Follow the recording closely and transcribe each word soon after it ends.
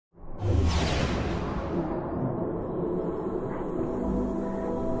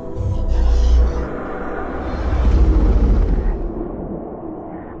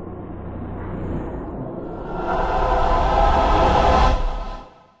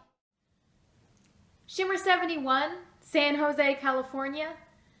Shimmer 71, San Jose, California.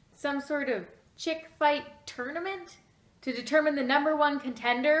 Some sort of ChickFight Tournament to determine the #1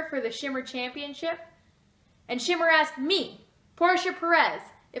 contender for the Shimmer Championship. And Shimmer asked me, Portia Perez,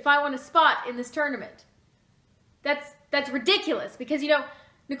 if I want a spot in this tournament. That's ridiculous because, you know,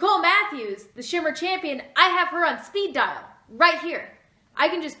 Nicole Matthews, the Shimmer champion, I have her on speed dial right here. I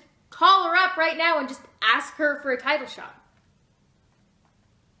can just call her up right now and just ask her for a title shot.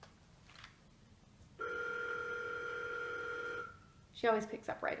 She always picks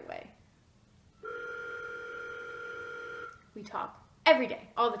up right away. We talk every day,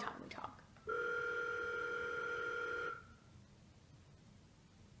 all the time we talk.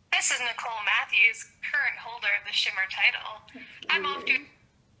 This is Nicole Matthews, current holder of the Shimmer title. I'm off to...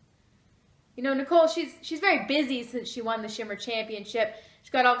 You know, Nicole, she's very busy since she won the Shimmer Championship.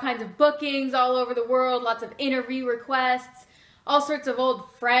 She's got all kinds of bookings all over the world, lots of interview requests, all sorts of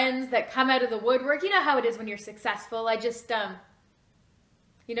old friends that come out of the woodwork. You know how it is when you're successful. I just,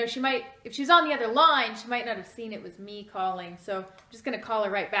 you know, she might, if she was on the other line, she might not have seen it was me calling. So I'm just going to call her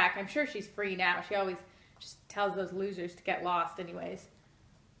right back. I'm sure she's free now. She always just tells those losers to get lost anyways.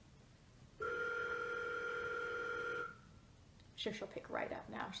 I'm sure she'll pick right up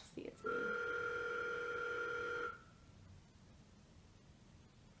now. She'll see it's me.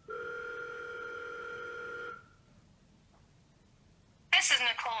 This is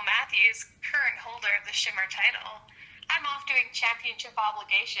Nicole Matthews, current holder of the Shimmer title. I'm off doing championship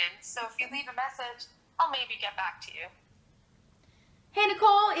obligations, so if you leave a message, I'll maybe get back to you. Hey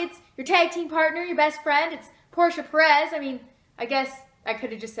Nicole, it's your tag team partner, your best friend. It's Portia Perez. I mean, I guess I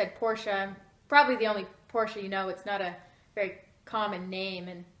could have just said Portia. I'm probably the only Portia you know. It's not a very common name,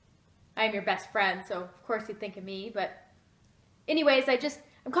 and I'm your best friend, so of course you'd think of me. But anyways,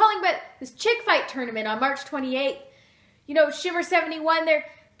 I'm calling about this ChickFight Tournament on March 28th. You know, Shimmer 71,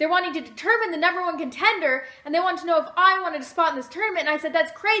 they're wanting to determine the #1 contender, and they want to know if I wanted a spot in this tournament. And I said,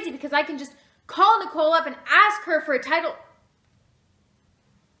 that's crazy because I can just call Nicole up and ask her for a title.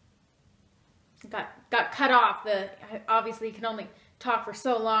 Got cut off. Obviously you can only talk for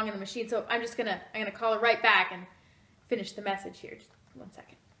so long in the machine, so I'm gonna call her right back and finish the message here. Just 1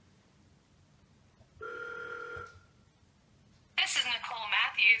 second. This is Nicole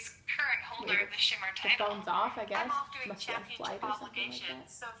Matthews, current holder of the Shimmer title. The phone's off, I guess. I'm off doing Must be on flight championship or something like obligations,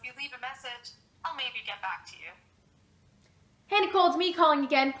 that. so if you leave a message, I'll maybe get back to you. Hey Nicole, it's me calling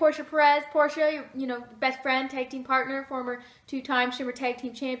again. Portia Perez. Portia, you know, best friend, tag team partner, former 2-time Shimmer tag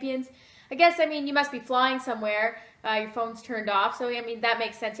team champions. I guess, I mean, you must be flying somewhere. Your phone's turned off, so I mean, that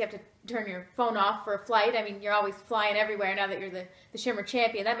makes sense. You have to turn your phone off for a flight. I mean, you're always flying everywhere now that you're the Shimmer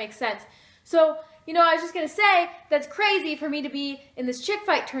champion. That makes sense. So, you know, I was just going to say, that's crazy for me to be in this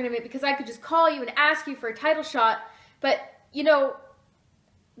ChickFight tournament because I could just call you and ask you for a title shot. But, you know,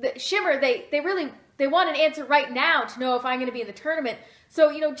 the Shimmer, they want an answer right now to know if I'm going to be in the tournament. So,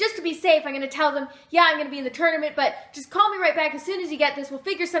 you know, just to be safe, I'm going to tell them, yeah, I'm going to be in the tournament, but just call me right back as soon as you get this. We'll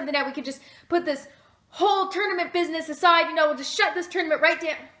figure something out. We could just put this whole tournament business aside. You know, we'll just shut this tournament right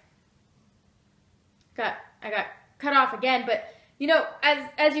down. I got cut off again, but, you know,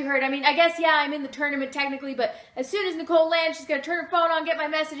 as you heard, I mean, I guess, yeah, I'm in the tournament technically, but as soon as Nicole lands, she's going to turn her phone on, get my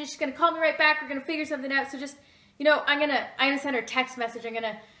messages. She's going to call me right back. We're going to figure something out. So just, you know, I'm gonna send her a text message. I'm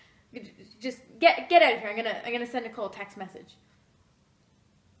gonna just get out of here. I'm gonna send Nicole a text message.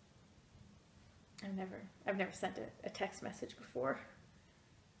 I've never sent a text message before.